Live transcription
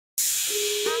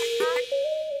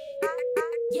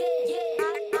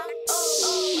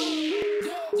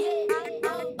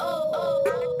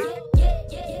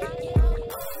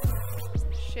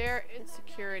Share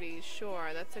insecurities,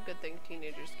 sure, that's a good thing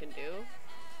teenagers can do.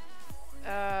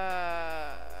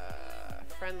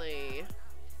 Friendly.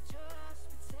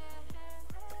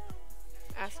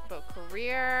 Ask about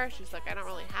career. She's like, I don't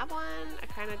really have one. I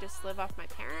kind of just live off my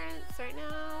parents right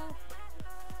now.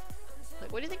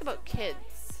 Like, what do you think about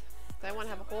kids? I want to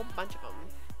have a whole bunch of them.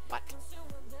 What?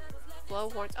 Blow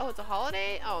horns. Oh, it's a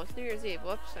holiday? Oh, it's New Year's Eve.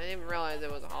 Whoops, I didn't even realize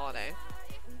it was a holiday.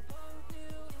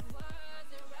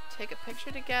 Take a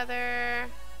picture together.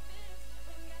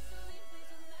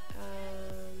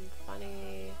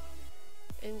 Funny.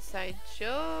 Inside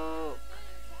joke.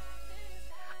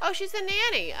 Oh, she's a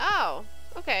nanny. Oh,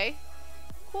 okay.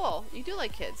 Cool. You do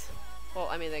like kids. Well,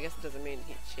 I mean, I guess it doesn't mean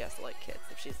she has to like kids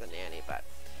if she's a nanny, but...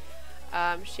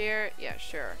 share. Yeah,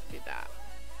 sure. Do that.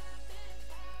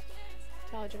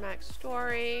 Tell a dramatic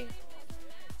story.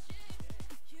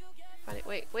 Funny.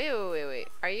 Wait.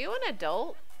 Are you an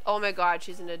adult? Oh my god,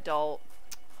 she's an adult.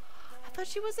 I thought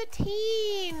she was a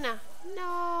teen.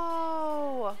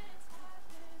 No.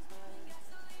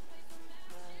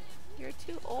 You're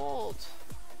too old.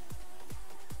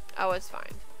 Oh, it's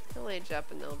fine. He'll age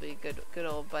up and they'll be good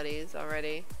old buddies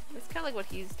already. It's kind of like what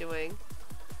he's doing.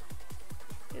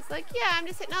 He's like, yeah, I'm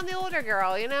just hitting on the older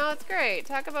girl, you know? It's great.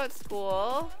 Talk about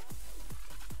school.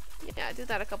 Yeah, do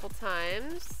that a couple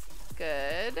times.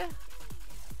 Good.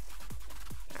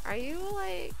 Are you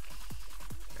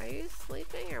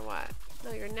sleeping or what?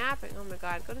 No, you're napping. Oh my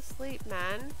god, go to sleep,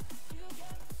 man.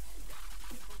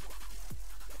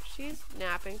 She's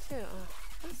napping too. Oh,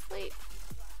 go to sleep.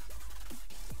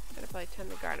 Gotta probably tend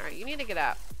the garden. Alright, you need to get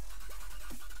up.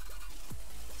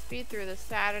 Speed through this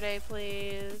Saturday,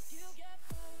 please.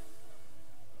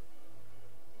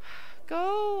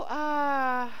 Go,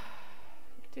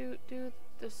 do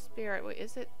the spirit. Wait,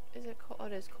 is it cold? Oh,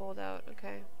 it is cold out.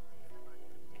 Okay.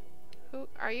 Who,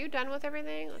 are you done with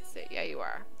everything? Let's see. Yeah, you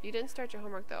are. You didn't start your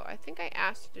homework, though. I think I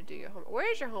asked you to do your homework.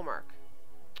 Where is your homework?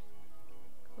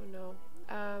 Oh, no.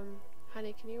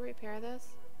 Honey, can you repair this?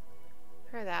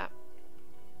 Repair that.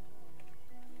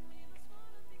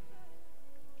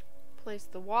 Place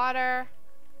the water.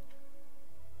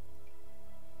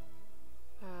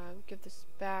 Give this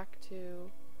back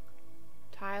to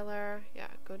Tyler. Yeah,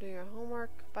 go do your homework,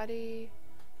 buddy.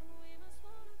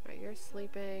 Alright, you're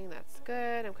sleeping. That's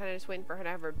good. I'm kind of just waiting for her to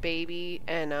have her baby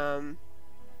and, you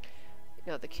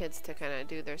know, the kids to kind of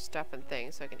do their stuff and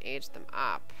things so I can age them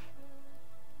up.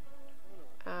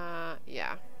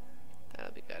 Yeah.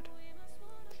 That'll be good.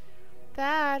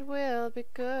 That will be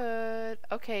good.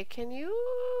 Okay, can you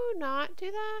not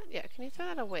do that? Yeah, can you throw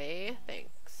that away?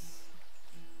 Thanks.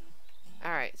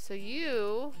 Alright, so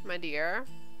you, my dear,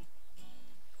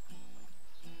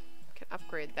 can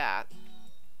upgrade that.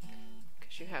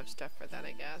 Because you have stuff for that,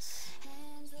 I guess.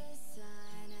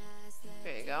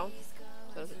 There you go.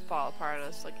 So it doesn't fall apart on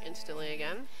us like instantly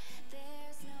again.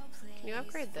 Can you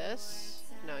upgrade this?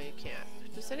 No, you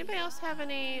can't. Does anybody else have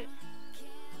any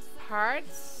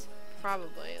parts?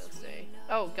 Probably. Let's see.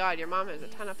 Oh god, your mom has a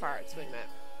ton of parts. Wait a minute.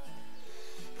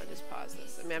 I'll just pause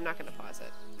this. I mean, I'm not going to pause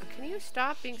it. Can you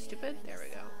stop being stupid? There we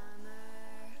go.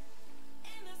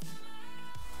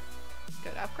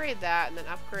 Good. Upgrade that, and then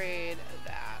upgrade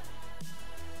that.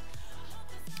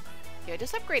 Yeah,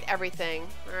 just upgrade everything.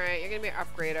 Alright, you're going to be an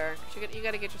upgrader. You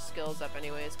got to get your skills up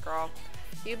anyways, girl.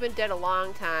 You've been dead a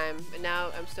long time, and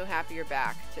now I'm so happy you're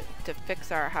back to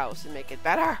fix our house and make it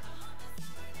better.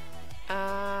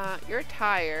 You're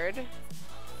tired.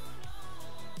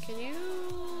 Can you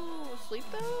sleep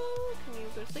though? Can you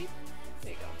go to sleep?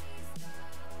 There you go.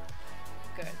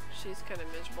 Good. She's kind of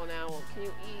miserable now. Well, can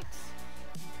you eat?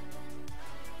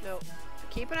 No.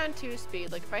 Keep it on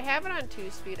 2-speed. Like, if I have it on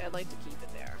 2-speed, I'd like to keep it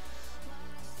there.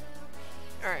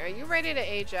 Alright, are you ready to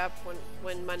age up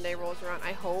when Monday rolls around?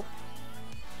 I hope.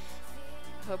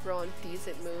 I hope you're all in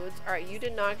decent moods. Alright, you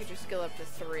did not get your skill up to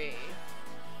 3.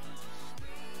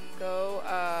 Go,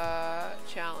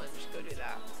 challenge. Go do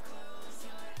that. What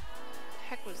the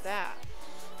heck was that?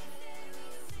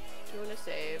 Doing a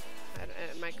save.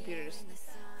 My computer just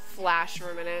flashed for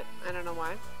a minute. I don't know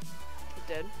why. It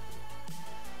did.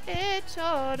 It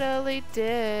totally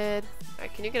did.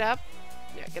 Alright, can you get up?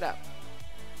 Yeah, get up.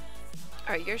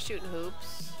 Alright, you're shooting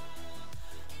hoops.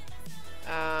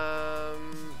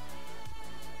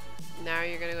 Now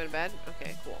you're gonna go to bed?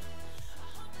 Okay, cool.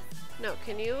 No,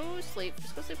 can you sleep?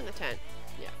 Just go sleep in the tent.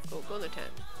 Yeah, go in the tent.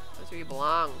 That's where you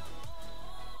belong.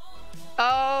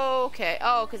 Oh, okay.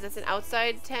 Oh, because it's an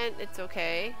outside tent. It's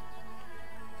okay.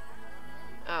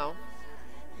 Oh.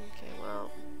 Okay,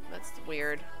 well, that's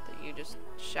weird that you just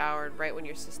showered right when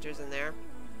your sister's in there.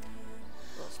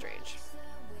 A little strange.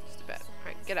 Just a bit.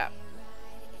 Alright, get up.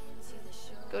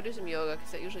 Go do some yoga,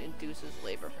 because that usually induces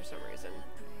labor for some reason.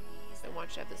 I want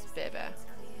you to have this baby.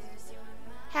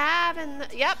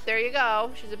 Yep, there you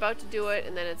go. She's about to do it,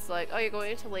 and then it's like, oh, you're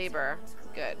going into labor.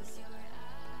 Good.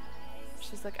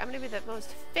 She's like, I'm gonna be the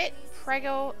most fit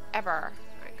prego ever.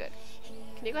 Alright, good.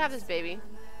 Can you go have this baby?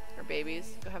 Or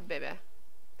babies? Go have a baby.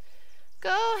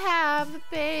 Go have the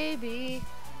baby.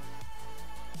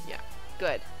 Yeah,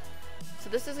 good. So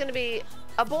this is gonna be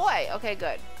a boy. Okay,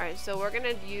 good. Alright, so we're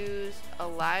gonna use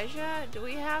Elijah. Do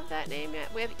we have that name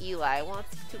yet? We have Eli. Well,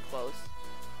 it's too close.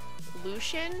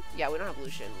 Lucian? Yeah, we don't have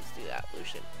Lucian. Let's do that.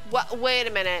 Lucian. What? Wait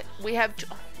a minute. We have...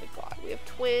 Oh my god. We have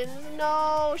twins.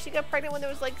 No. She got pregnant when there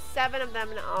was like 7 of them.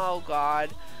 And oh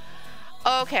god.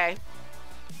 Okay.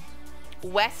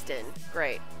 Weston.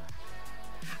 Great.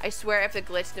 I swear if the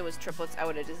glitched and it was triplets, I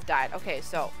would have just died. Okay,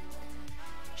 so.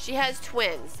 She has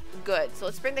twins. Good. So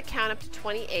let's bring the count up to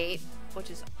 28, which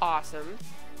is awesome.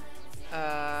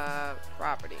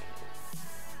 Property.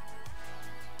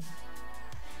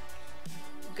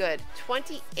 Good.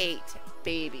 28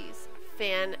 babies.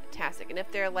 Fantastic. And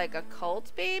if they're like a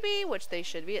cult baby, which they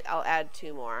should be, I'll add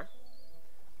 2 more.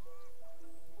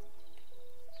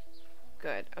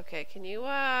 Good. Okay, can you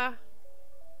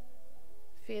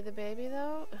feed the baby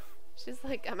though? She's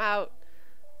like, I'm out.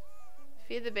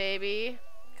 Feed the baby.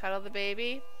 Cuddle the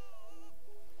baby.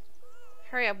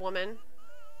 Hurry up, woman.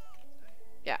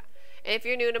 Yeah. And if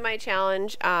you're new to my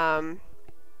challenge, my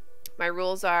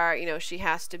rules are, you know, she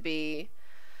has to be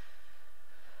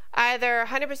either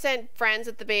 100% friends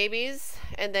with the babies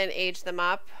and then age them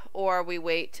up, or we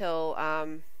wait till,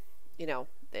 you know,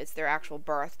 it's their actual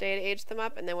birthday to age them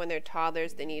up, and then when they're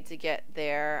toddlers, they need to get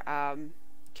their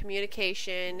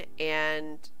communication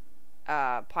and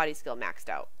potty skill maxed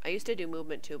out. I used to do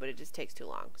movement too, but it just takes too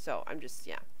long. So I'm just,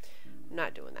 yeah, I'm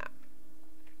not doing that.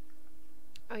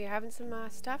 Oh, you're having some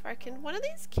stuff? Or can one of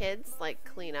these kids, like,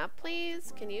 clean up,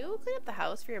 please? Can you clean up the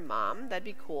house for your mom? That'd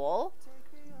be cool.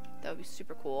 That would be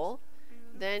super cool.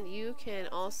 Then you can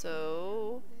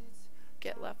also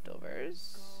get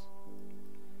leftovers.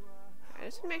 I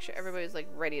just want to make sure everybody's like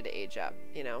ready to age up,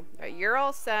 you know. Alright, you're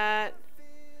all set.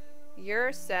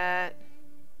 You're set.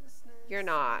 You're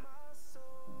not.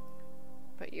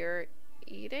 But you're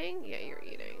eating? Yeah, you're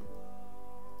eating.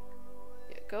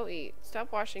 Yeah, go eat.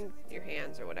 Stop washing your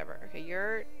hands or whatever. Okay,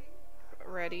 you're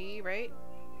ready, right?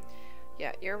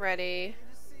 Yeah, you're ready.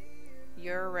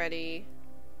 You're ready.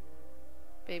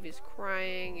 Baby's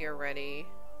crying. You're ready.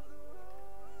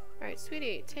 Alright,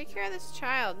 sweetie, take care of this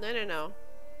child. No, no, no.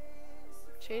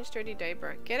 Change dirty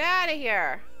diaper. Get out of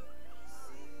here!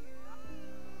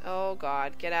 Oh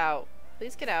god, get out.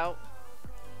 Please get out.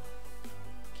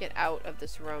 Get out of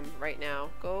this room right now.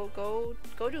 Go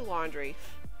do laundry.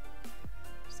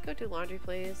 Just go do laundry,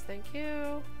 please. Thank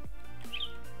you.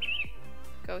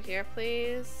 Go here,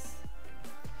 please.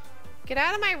 Get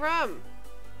out of my room!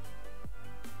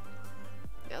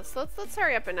 Yeah, so let's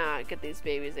hurry up and get these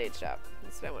babies aged up.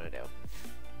 That's what I want to do.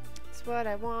 That's what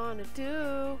I want to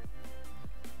do.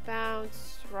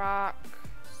 Bounce, rock,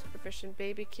 supervision,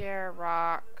 baby care,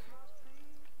 rock.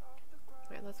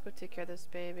 Alright, let's go take care of this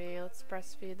baby. Let's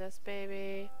breastfeed this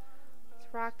baby.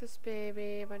 Let's rock this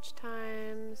baby a bunch of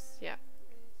times. Yeah.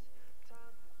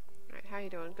 Alright, how you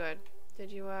doing? Good.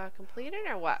 Did you complete it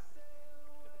or what?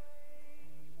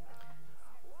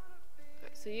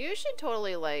 Right, so you should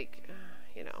totally like,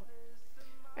 you know.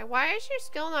 Right, why is your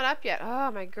skill not up yet? Oh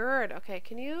my god. Okay,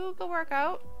 can you go work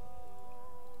out?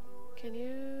 Can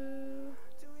you...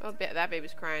 Oh, that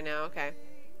baby's crying now. Okay.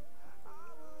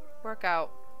 Work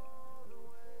out.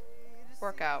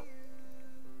 Work out.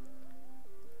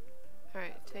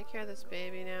 Alright, take care of this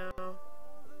baby now.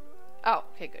 Oh,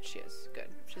 okay, good. She is. Good.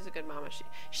 She's a good mama.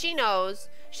 She knows.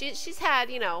 She's had,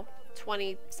 you know,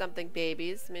 20-something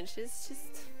babies. I mean,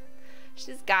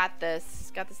 she's got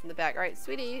this. Got this in the bag. Alright,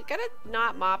 sweetie, you gotta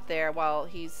not mop there while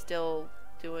he's still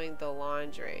doing the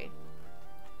laundry.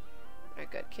 Alright,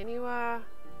 good. Can you,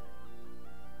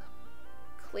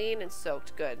 clean and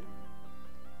soaked? Good.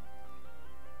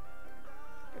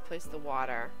 Replace the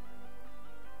water.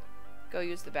 Go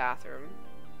use the bathroom.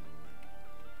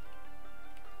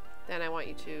 Then I want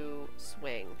you to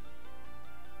swing.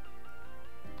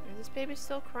 Is this baby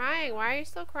still crying? Why are you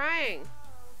still crying?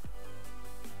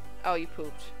 Oh, you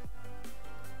pooped.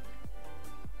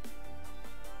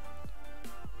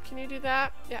 Can you do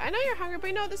that? Yeah, I know you're hungry, but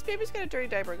you know, this baby's got a dirty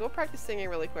diaper. Go practice singing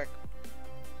really quick.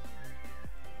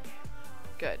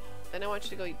 Good. Then I want you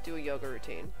to go do a yoga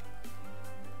routine.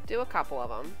 Do a couple of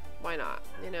them. Why not?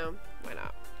 You know, why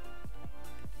not?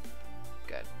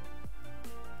 Good.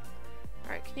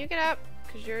 you get up?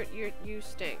 Cause you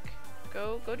stink.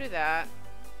 Go do that.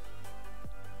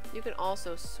 You can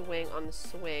also swing on the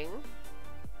swing.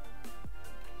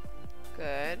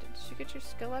 Good. Did you get your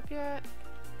skill up yet?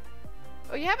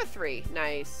 Oh, you have a 3.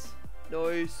 Nice.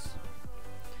 Nice.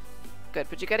 Good,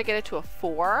 but you gotta get it to a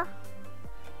 4.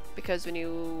 Because when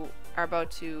you are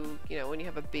about to, you know, when you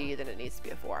have a B, then it needs to be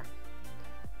a 4.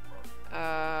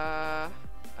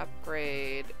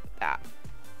 Upgrade that.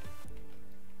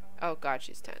 Oh god,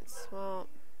 she's tense. Well,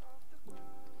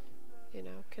 you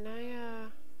know, can I,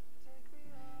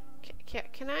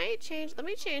 can I change, let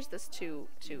me change this to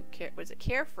was it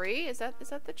carefree? Is that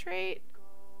the trait?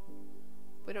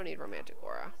 We don't need romantic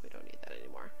aura. We don't need that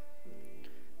anymore.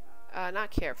 Not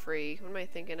carefree. What am I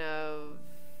thinking of?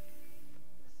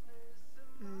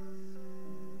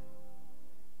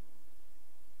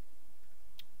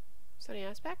 Sunny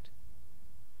aspect?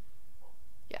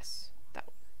 Yes, that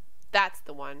one. That's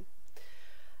the one.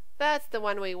 That's the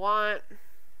one we want.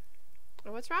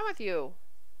 Oh, what's wrong with you?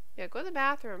 Yeah, go to the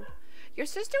bathroom. Your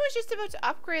sister was just about to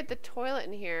upgrade the toilet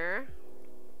in here.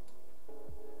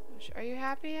 Are you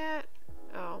happy yet?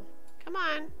 Oh, come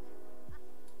on.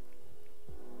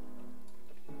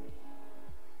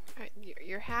 Alright,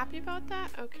 you're happy about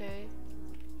that? Okay.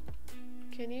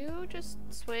 Can you just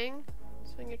swing?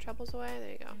 Swing your troubles away?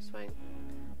 There you go. Swing.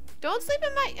 Don't sleep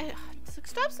in my...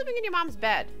 Stop sleeping in your mom's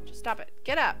bed. Just stop it.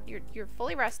 Get up. You're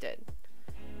fully rested.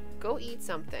 Go eat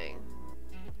something.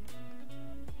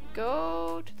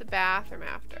 Go to the bathroom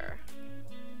after.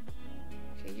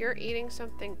 Okay, you're eating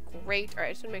something great. Alright,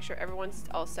 I just want to make sure everyone's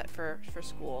all set for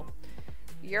school.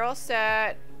 You're all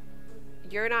set.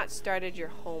 You're not started your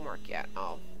homework yet.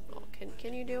 Oh, well,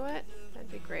 can you do it?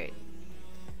 That'd be great.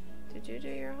 Did you do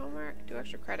your homework? Do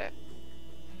extra credit.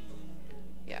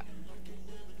 Yeah.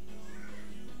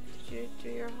 Did you do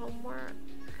your homework?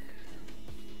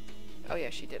 Oh yeah,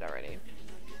 she did already.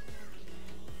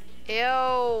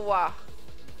 Ew!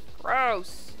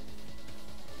 Gross!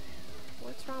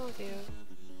 What's wrong with you?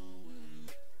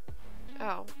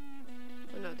 Oh.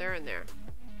 Oh no, they're in there.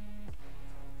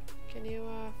 Can you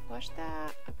flush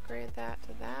that? Upgrade that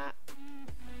to that?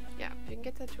 Yeah, if you can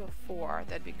get that to a 4,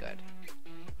 that'd be good.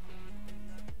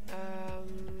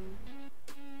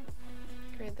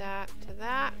 Upgrade that to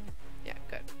that. Yeah,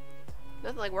 good.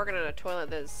 Nothing like working on a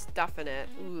toilet that has stuff in it.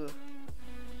 Ooh.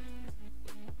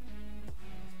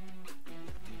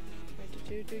 Wait, did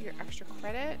you do your extra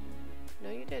credit?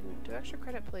 No, you didn't. Do extra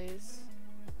credit, please.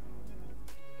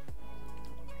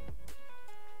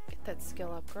 Get that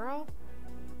skill up, girl.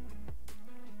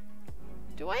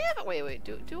 Do I have a wait,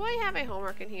 do I have a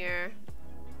homework in here?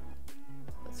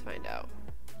 Let's find out.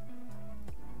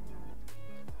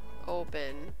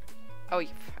 Open. Oh, I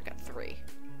got 3.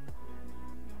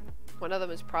 One of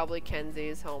them is probably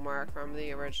Kenzie's homework from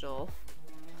the original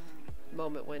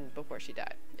moment before she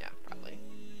died. Yeah, probably.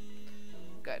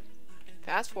 Good.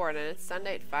 Fast forward, and it's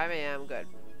Sunday at 5 a.m. Good.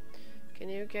 Can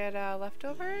you get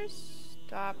leftovers?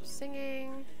 Stop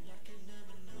singing.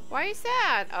 Why are you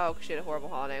sad? Oh, because she had a horrible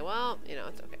holiday. Well, you know,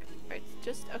 it's okay. Right,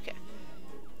 just okay.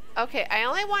 Okay, I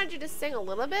only wanted you to sing a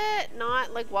little bit,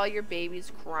 not like while your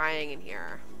baby's crying in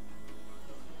here.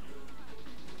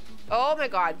 Oh my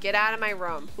god, get out of my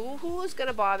room. Who is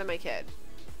gonna bother my kid?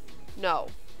 No.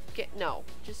 No.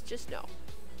 Just no.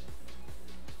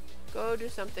 Go do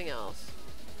something else.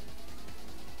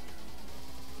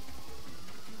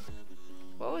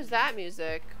 What was that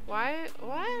music? Why?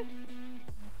 What?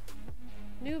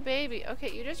 New baby.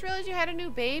 Okay, you just realized you had a new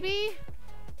baby?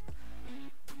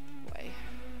 Boy.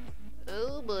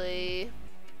 Oh boy.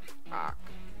 Rock.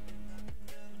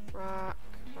 Rock.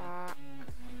 Rock.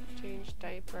 Change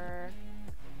diaper.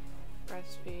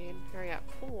 Breastfeed. Hurry up.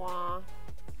 Aww.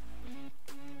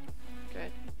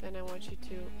 Good. Then I want you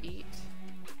to eat.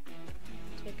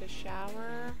 Take a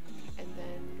shower. And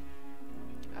then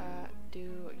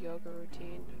do yoga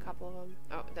routine. A couple of them.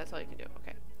 Oh, that's all you can do.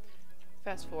 Okay.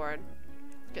 Fast forward.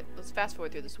 Let's fast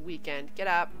forward through this weekend. Get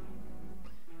up.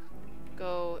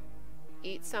 Go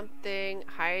eat something.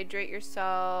 Hydrate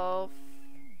yourself.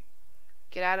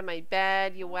 Get out of my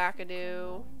bed, you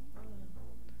wackadoo.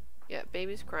 Yeah,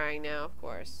 baby's crying now, of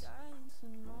course.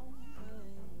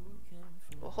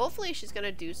 Well, hopefully she's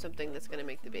gonna do something that's gonna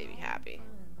make the baby happy.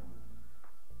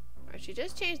 Alright, she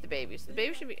just changed the baby, so the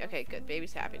baby should be... Okay, good.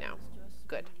 Baby's happy now.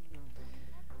 Good.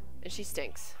 And she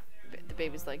stinks. The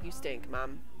baby's like, you stink,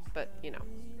 Mom. But, you know.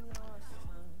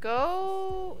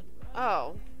 Go...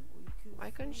 Oh.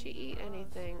 Why couldn't she eat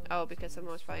anything? Oh, because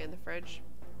someone was probably in the fridge.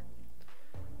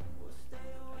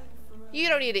 You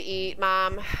don't need to eat,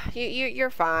 Mom. You're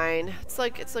fine. It's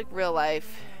like real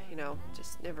life, you know,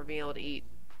 just never being able to eat.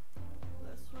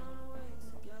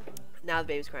 Now the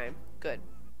baby's crying. Good.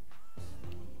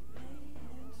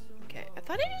 Okay, I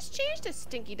thought I just changed a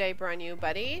stinky diaper on you,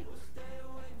 buddy.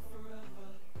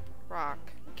 Rock.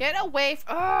 Get away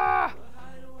from— ah!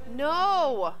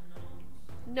 No!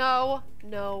 No,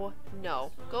 no,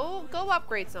 no. Go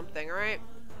upgrade something, alright?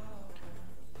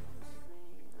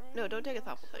 No, don't take a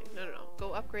thoughtful thing. No, no, no.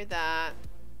 Go upgrade that.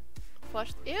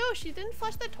 Flush— ew, she didn't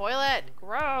flush the toilet.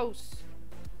 Gross.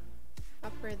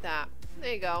 Upgrade that.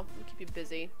 There you go. I'll keep you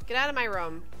busy. Get out of my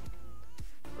room.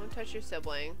 Don't touch your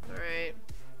sibling. Alright.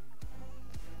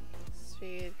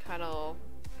 Feed, cuddle,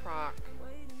 proc.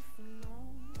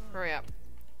 Hurry up.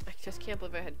 I just can't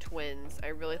believe I had twins. I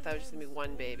really thought it was just gonna be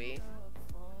one baby.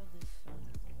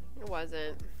 It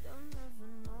wasn't.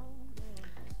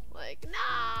 Like,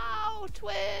 no!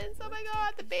 Twins! Oh my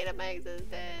god, the bane of my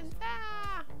existence!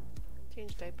 Ah!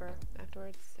 Change diaper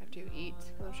afterwards, after you eat.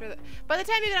 I'm sure that by the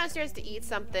time you go downstairs to eat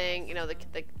something, you know, the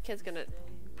kid's gonna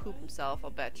poop himself,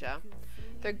 I'll betcha.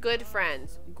 They're good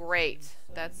friends. Great.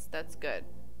 That's good.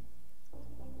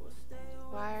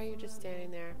 Why are you just standing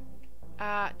there?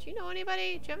 Do you know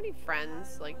anybody? Do you have any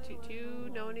friends? Like, do you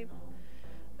know any?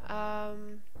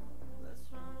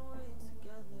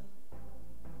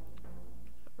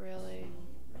 Really?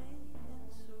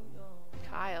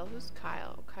 Kyle? Who's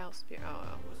Kyle? Kyle Spear.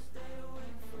 Oh.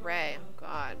 Ray. Oh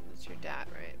God, that's your dad,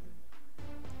 right?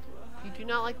 You do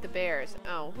not like the Bears.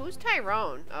 Oh, who's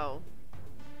Tyrone? Oh.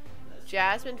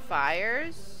 Jasmine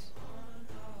Fires?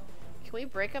 Can we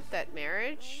break up that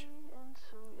marriage?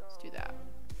 Let's do that.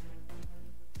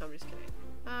 No, I'm just kidding.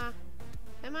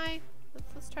 Am I?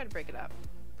 Let's try to break it up.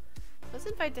 Let's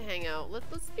invite to hang out.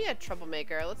 Let's be a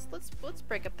troublemaker. Let's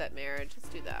break up that marriage. Let's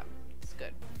do that. It's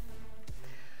good.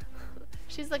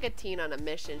 She's like a teen on a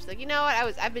mission. She's like, you know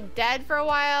what? I've been dead for a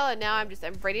while, and now I'm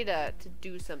ready to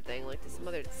do something like to some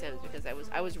other Sims because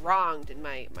I was wronged in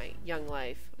my young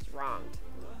life. I was wronged.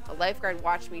 A lifeguard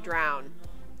watched me drown.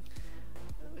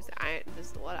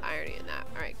 There's a lot of irony in that.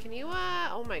 All right, can you?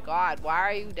 Oh my God, why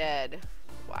are you dead?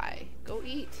 Why? Go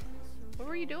eat. What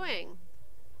were you doing?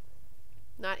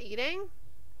 Not eating?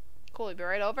 Cool, you'll be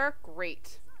right over.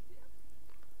 Great.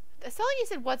 That sounded like you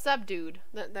said, "What's up, dude?"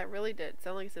 That really did.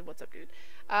 Sound like you said, "What's up, dude?"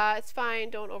 It's fine.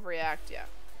 Don't overreact. Yeah,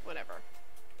 whatever.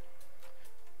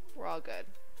 We're all good.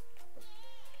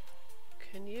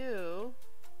 Can you?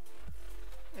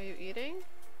 Are you eating?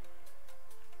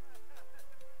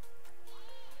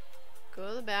 Go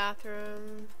to the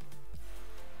bathroom.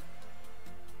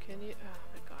 Can you? Oh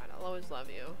my God, I'll always love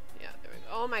you. Yeah, there we go.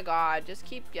 Oh my God, just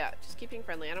keep being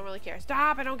friendly. I don't really care.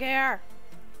 Stop! I don't care.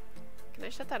 Can I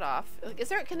shut that off? Like,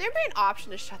 can there be an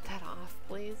option to shut that off,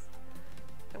 please?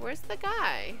 Where's the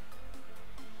guy?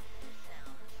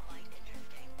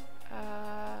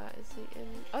 Is he in?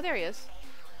 Oh, there he is.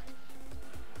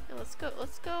 Yeah,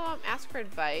 let's go. Ask for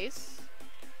advice.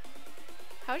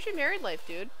 How's your married life,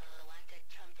 dude?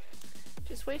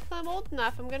 Just wait till I'm old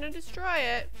enough. I'm gonna destroy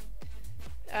it.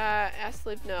 Ask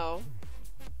live no.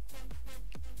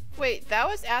 Wait, that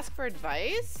was ask for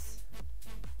advice?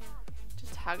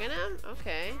 Just hugging him?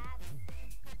 Okay.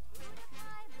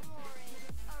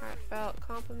 Heartfelt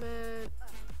compliment.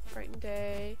 Brighten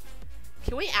day.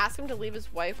 Can we ask him to leave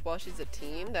his wife while she's a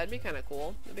teen? That'd be kind of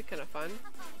cool. That'd be kind of fun.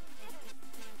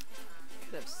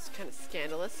 Kind of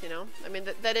scandalous, you know? I mean,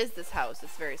 that is this house.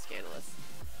 It's very scandalous.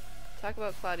 Talk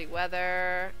about cloudy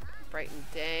weather. Brighten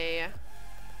day.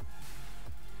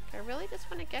 I really just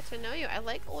want to get to know you. I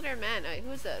like older men.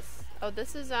 Who's this? Oh,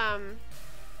 this is,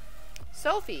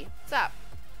 Sophie. What's up?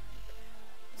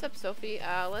 What's up, Sophie?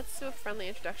 Let's do a friendly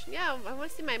introduction. Yeah, I want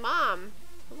to see my mom.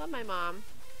 I love my mom.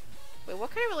 Wait,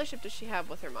 what kind of relationship does she have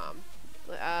with her mom?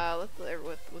 With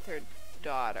her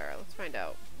daughter. Let's find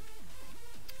out.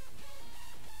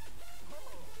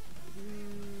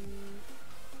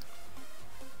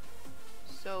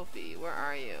 Sophie, where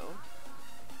are you?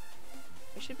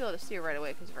 I should be able to see her right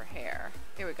away because of her hair.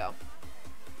 Here we go.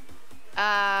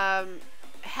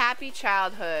 Happy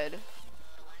childhood.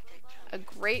 A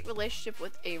great relationship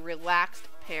with a relaxed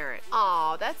parent.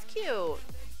 Aw, that's cute.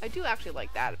 I do actually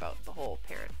like that about the whole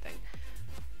parent thing.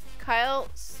 Kyle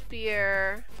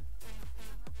Spear.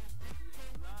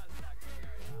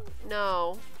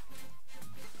 No.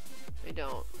 I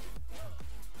don't.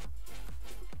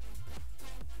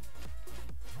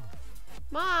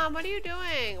 Mom, what are you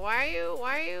doing? Why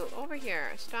are you over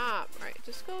here? Stop. Alright,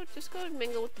 just go and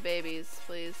mingle with the babies,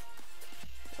 please.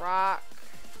 Rock.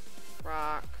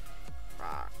 Rock.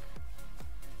 Rock.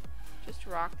 Just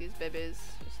rock these babies.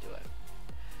 Just do it.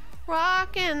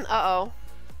 Rockin'! Uh-oh.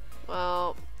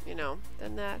 Well, you know,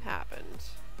 then that happened.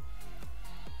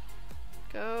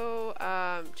 Go,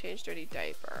 change dirty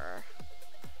diaper.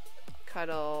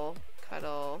 Cuddle.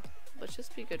 Cuddle. Let's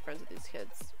just be good friends with these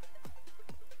kids.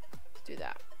 Let's do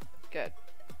that. Good.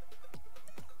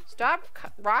 Stop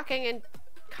rocking and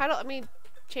cuddle. I mean,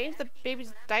 change the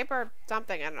baby's diaper or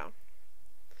something. I don't know.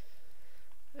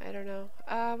 I don't know.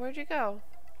 Where'd you go?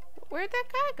 Where'd that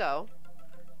guy go?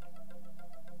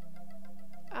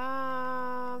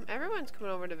 Everyone's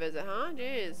coming over to visit, huh?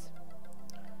 Jeez.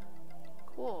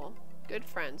 Cool. Good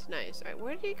friends. Nice. Alright,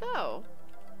 where did he go?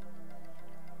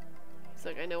 It's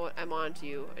like, I know what I'm on to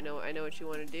you. I know what you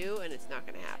want to do, and it's not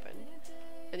gonna happen.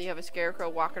 And you have a scarecrow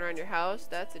walking around your house?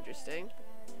 That's interesting.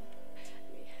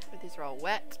 But these are all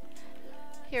wet.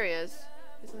 Here he is.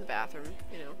 He's in the bathroom,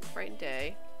 you know, bright and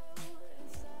day.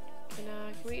 Can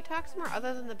we talk some more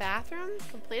other than the bathroom?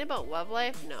 Complain about love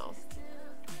life? No.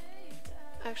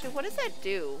 Actually, what does that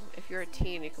do if you're a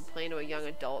teen and you complain to a young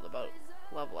adult about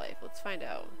love life? Let's find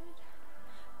out.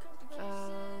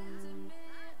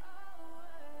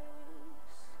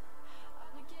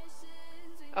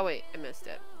 Oh wait, I missed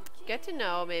it. Get to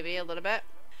know maybe a little bit.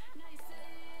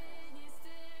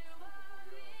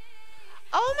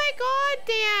 Oh my god,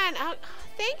 Dan! Oh,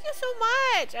 thank you so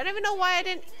much! I don't even know why I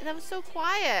didn't... That was so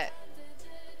quiet.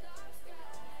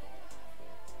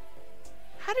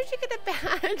 How did you get a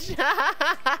badge?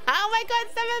 Oh my god,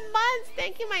 7 months!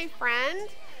 Thank you, my friend.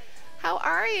 How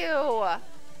are you?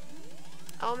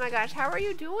 Oh my gosh, how are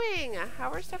you doing? How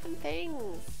are stuff and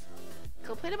things?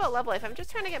 Complain about love life. I'm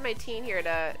just trying to get my teen here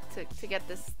to get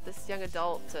this young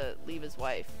adult to leave his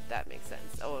wife, if that makes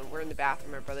sense. Oh, and we're in the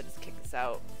bathroom. My brother just kicked us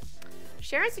out.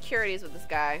 Sharing securities with this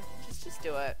guy. Just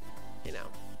do it. You know.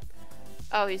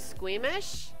 Oh, he's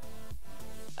squeamish?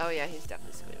 Oh yeah, he's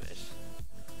definitely squeamish.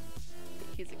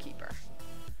 He's a keeper.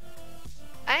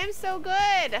 I am so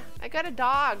good! I got a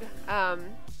dog.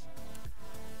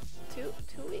 2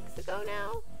 weeks ago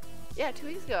now? Yeah, 2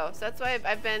 weeks ago. So that's why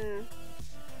I've been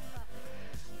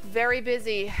very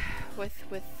busy with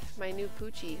my new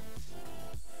Poochie.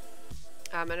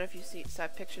 I don't know if you saw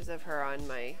pictures of her on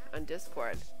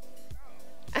Discord.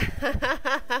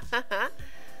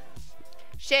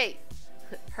 Shay,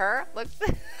 her looks.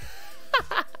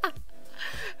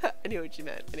 I knew what you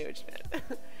meant. I knew what you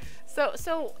meant.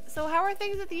 So how are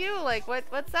things with you? Like,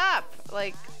 what's up?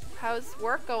 Like, how's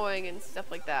work going and stuff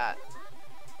like that?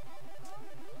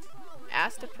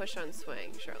 Ask to push on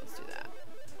swing. Sure, let's do that.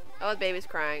 Oh, the baby's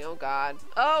crying. Oh god.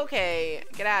 Okay,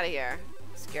 get out of here,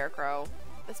 scarecrow.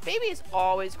 This baby is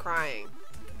always crying.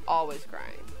 Always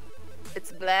crying.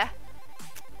 It's bleh.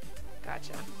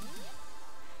 Gotcha.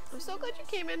 I'm so glad you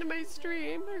came into my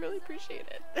stream. I really appreciate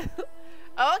it.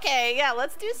 Okay, yeah,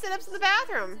 let's do sit-ups in the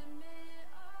bathroom.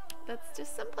 That's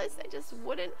just someplace I just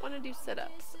wouldn't want to do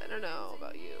sit-ups. I don't know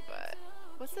about you, but...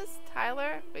 What's this?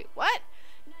 Tyler? Wait, what?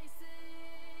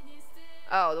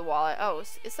 Oh, the wallet. Oh,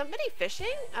 is somebody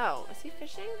fishing? Oh, is he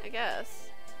fishing? I guess.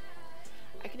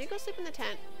 Can you go sleep in the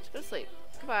tent? Just go to sleep.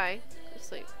 Goodbye. Go to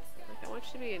sleep. Like, I want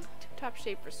you to be in tip-top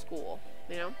shape for school,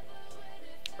 you know?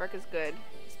 Work is good.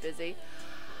 It's busy.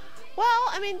 Well,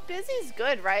 I mean, busy's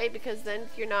good, right? Because then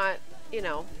you're not, you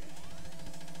know,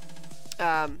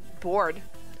 bored.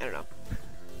 I don't know.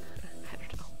 I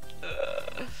don't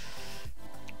know.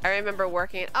 I remember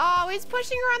working. Oh, he's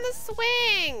pushing her on the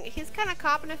swing. He's kind of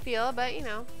copping a feel, but you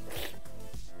know.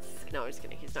 No, I'm just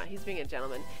kidding. He's not. He's being a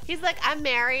gentleman. He's like, I'm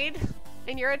married,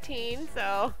 and you're a teen,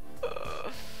 so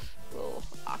a little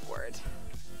awkward.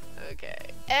 Okay.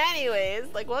 Anyways,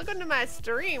 like, welcome to my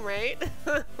stream, right?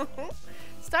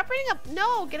 Stop reading up.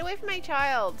 No, get away from my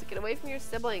child. Get away from your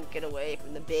sibling. Get away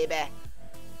from the baby.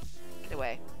 Get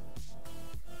away.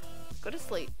 Go to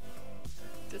sleep.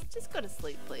 Just go to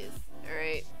sleep, please. All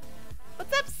right.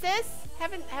 What's up, sis? I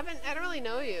don't really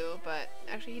know you, but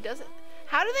actually he doesn't.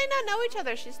 How do they not know each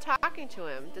other? She's talking to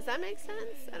him. Does that make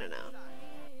sense? I don't know.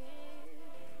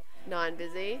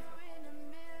 Non-busy.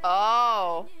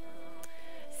 Oh.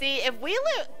 See, if we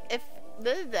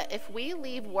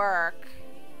leave work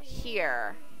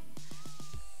here,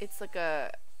 it's like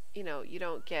a, you know, you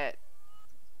don't get.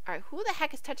 All right, who the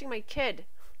heck is touching my kid?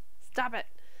 Stop it.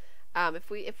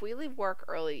 If we leave work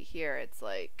early here, it's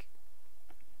like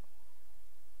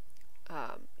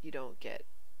you don't get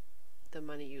the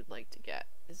money you'd like to get.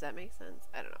 Does that make sense?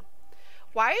 I don't know.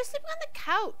 Why are you sleeping on the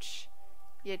couch?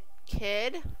 You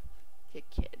kid. You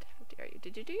kid. How dare you?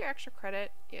 Did you do your extra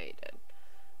credit? Yeah, you did.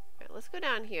 All right, let's go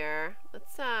down here.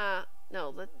 Let's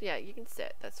yeah, you can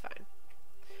sit. That's fine.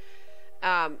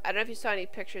 I don't know if you saw any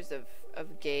pictures of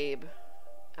Gabe.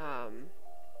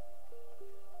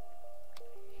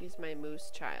 He's my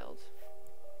moose child.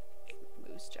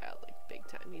 Moose child, like big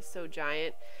time. He's so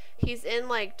giant. He's in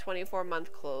like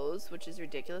 24-month clothes, which is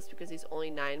ridiculous because he's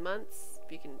only 9 months.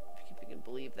 If you can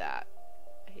believe that.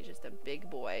 He's just a big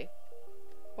boy.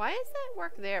 Why does that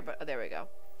work there? But oh, there we go.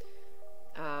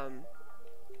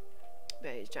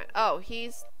 Yeah, he's giant. Oh,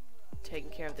 he's taking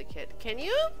care of the kid. Can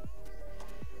you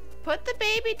put the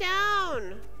baby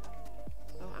down?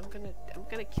 Oh, I'm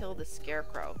gonna kill the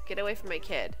scarecrow. Get away from my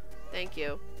kid. Thank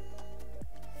you.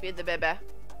 Feed the baby.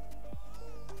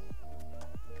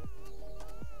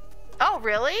 Oh,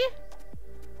 really?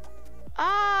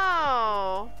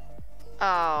 Oh.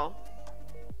 Oh.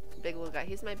 Big little guy.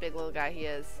 He's my big little guy. He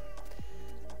is.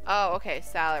 Oh, okay.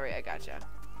 Salary. I gotcha.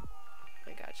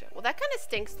 I gotcha. Well, that kind of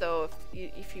stinks, though.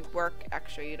 If you work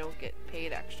extra, you don't get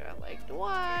paid extra. Like,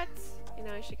 what? You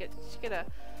know, you should get a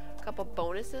couple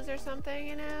bonuses or something,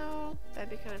 you know? That'd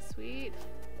be kind of sweet.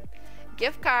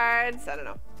 Gift cards. I don't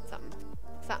know.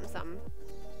 Something.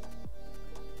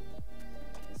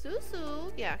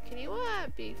 Susu. Yeah, can you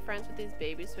be friends with these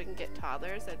babies so we can get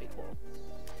toddlers? That'd be cool.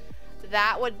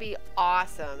 That would be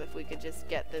awesome if we could just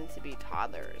get them to be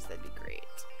toddlers. That'd be great.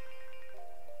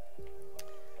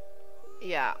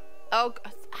 Yeah. Oh,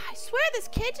 I swear this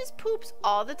kid just poops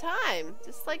all the time.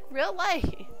 Just like real life.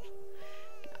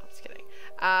 No, I'm just kidding.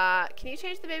 Can you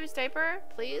change the baby's diaper,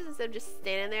 please? Instead of just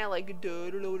standing there like, duh, I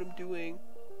don't know what I'm doing.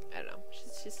 I don't know.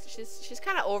 She's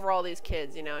kind of over all these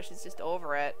kids, you know? She's just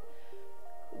over it.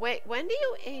 Wait, when do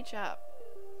you age up?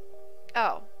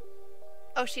 Oh.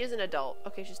 Oh, she is an adult.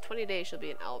 Okay, she's 20 days. She'll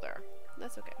be an elder.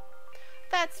 That's okay.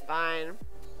 That's fine.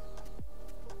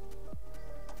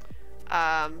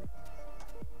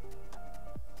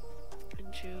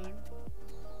 In June.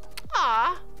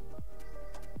 Aw.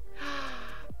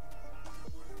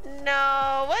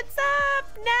 No. What's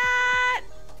up, Nat?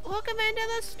 Welcome into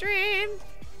the stream.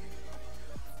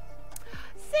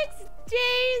 6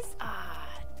 days. Ah,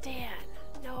 Dan.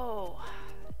 No.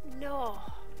 No.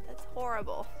 That's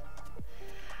horrible.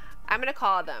 I'm gonna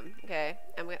call them, okay?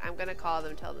 I'm gonna call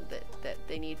them, tell them that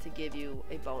they need to give you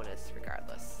a bonus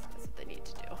regardless. That's what they need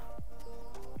to do.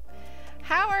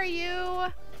 How are you,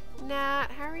 Nat?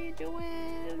 How are you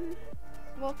doing?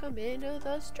 Welcome into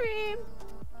the stream.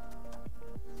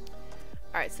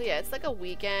 Alright, so yeah, it's like a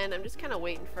weekend. I'm just kind of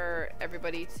waiting for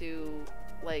everybody to,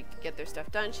 like, get their stuff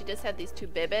done. She just had these 2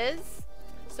 bibis.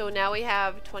 So now we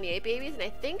have 28 babies, and I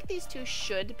think these 2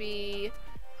 should be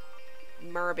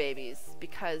mer babies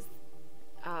because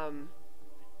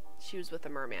she was with a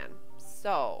merman.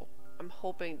 So I'm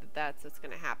hoping that that's what's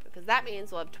gonna happen, because that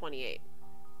means we'll have 28.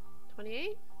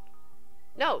 28?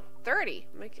 No, 30.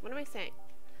 What am I saying?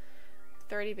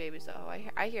 30 babies. Oh,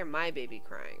 I hear my baby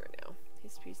crying right now.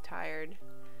 He's tired.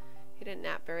 He didn't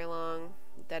nap very long.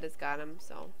 Dad has got him,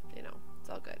 so you know, it's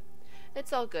all good.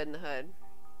 It's all good in the hood.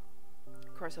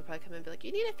 Of course, he'll probably come in and be like,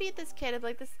 "You need to feed this kid." I'm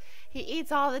like, "This, he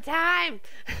eats all the time."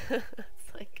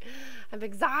 It's like, I'm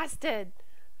exhausted.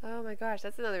 Oh my gosh,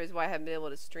 that's another reason why I haven't been able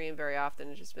to stream very often.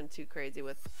 It's just been too crazy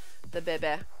with the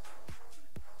baby.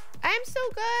 I am so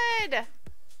good.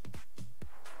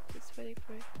 Just waiting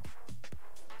for me.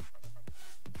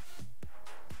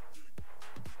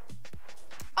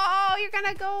 Oh, you're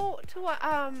gonna go to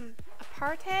a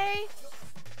party?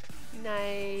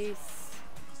 Nice.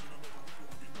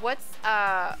 What's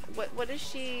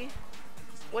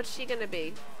she gonna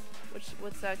be?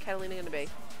 What's Catalina gonna be?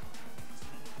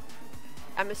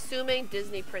 I'm assuming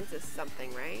Disney princess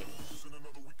something, right?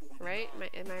 Right?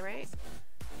 Am I right?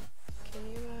 Can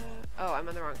you oh, I'm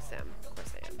on the wrong sim. Of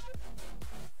course I am.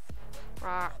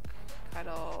 Rock,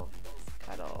 cuddle,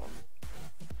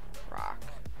 rock.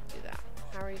 Do that.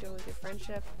 How are you doing with your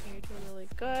friendship? You're doing really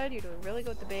good. You're doing really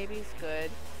good with the babies.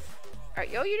 Good. Alright,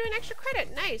 yo, you're doing extra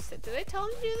credit. Nice. Did I tell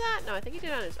him to do that? No, I think he did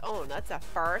it on his own. That's a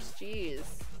first. Jeez.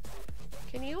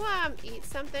 Can you, eat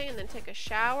something and then take a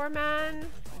shower,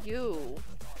 man? You.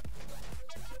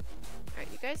 Alright,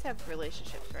 you guys have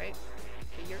relationships, right?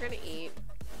 Okay, you're gonna eat.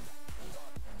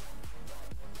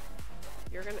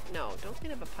 You're gonna... No, don't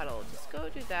clean up a puddle. Just go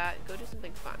do that. Go do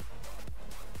something fun.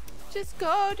 Just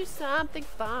go do something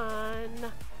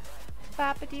fun.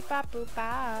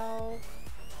 Bop-a-dee-bop-boo-bow.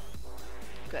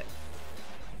 Good.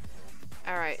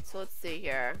 Alright, so let's see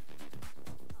here.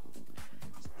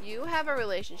 You have a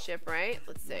relationship, right?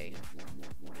 Let's see.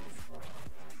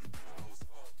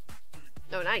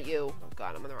 No, not you. Oh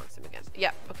god, I'm on the wrong sim again.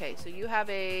 Yeah, okay, so you have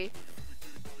a...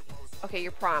 Okay,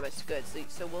 you're promised. Good.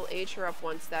 So we'll age her up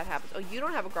once that happens. Oh, you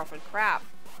don't have a girlfriend. Crap.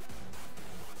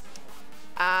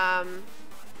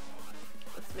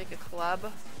 Let's make a club,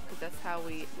 because that's how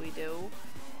we do.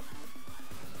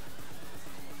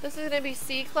 This is gonna be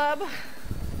C Club.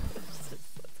 That's just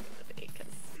what's gonna be,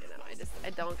 because you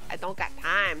know, I don't got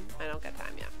time. I don't got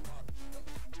time yet.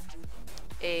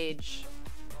 Age,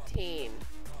 teen,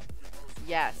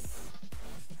 yes.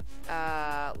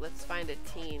 Let's find a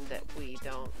teen that we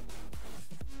don't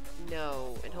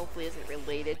know and hopefully isn't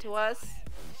related to us.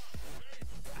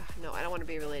 No, I don't want to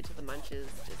be related to the Munches.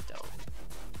 Just don't.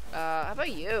 How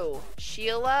about you?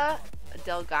 Sheila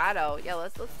Delgado. Yeah,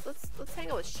 let's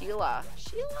hang out with Sheila.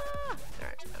 Sheila!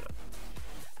 Alright, I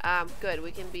don't know. Good,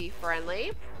 we can be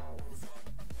friendly.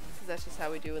 Because that's just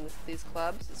how we do in these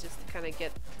clubs. It's just to kind of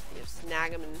get, you know,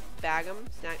 snag them and bag them.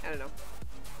 I don't know.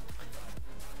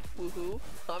 Woohoo.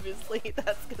 Obviously,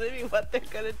 that's gonna be what they're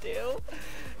gonna do.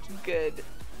 Good.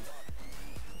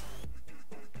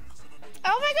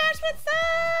 Oh my gosh, what's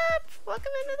up?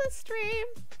 Welcome into the stream.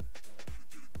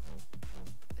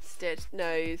 Stitch,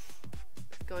 nice.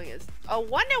 Going as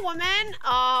Wonder Woman.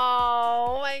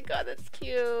 Oh my god, that's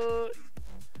cute.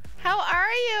 How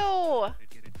are you?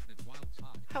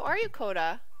 How are you,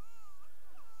 Coda?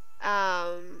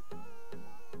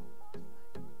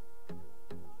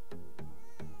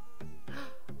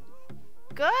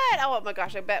 Good. Oh my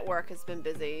gosh, I bet work has been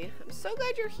busy. I'm so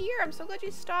glad you're here. I'm so glad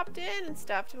you stopped in and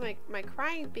stopped my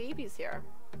crying babies here.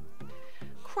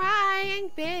 Crying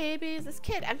babies. This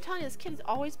kid, I'm telling you, this kid is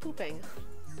always pooping.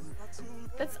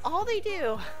 That's all they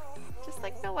do. Just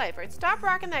like real life. Alright, stop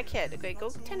rocking that kid. Okay, go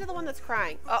tend to the one that's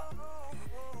crying. Oh.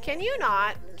 Can you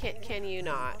not? Can you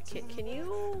not? Can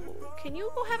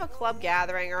you go have a club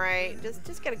gathering, alright?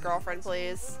 Just get a girlfriend,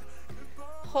 please.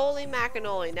 Holy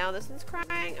macanoli. Now this one's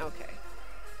crying? Okay.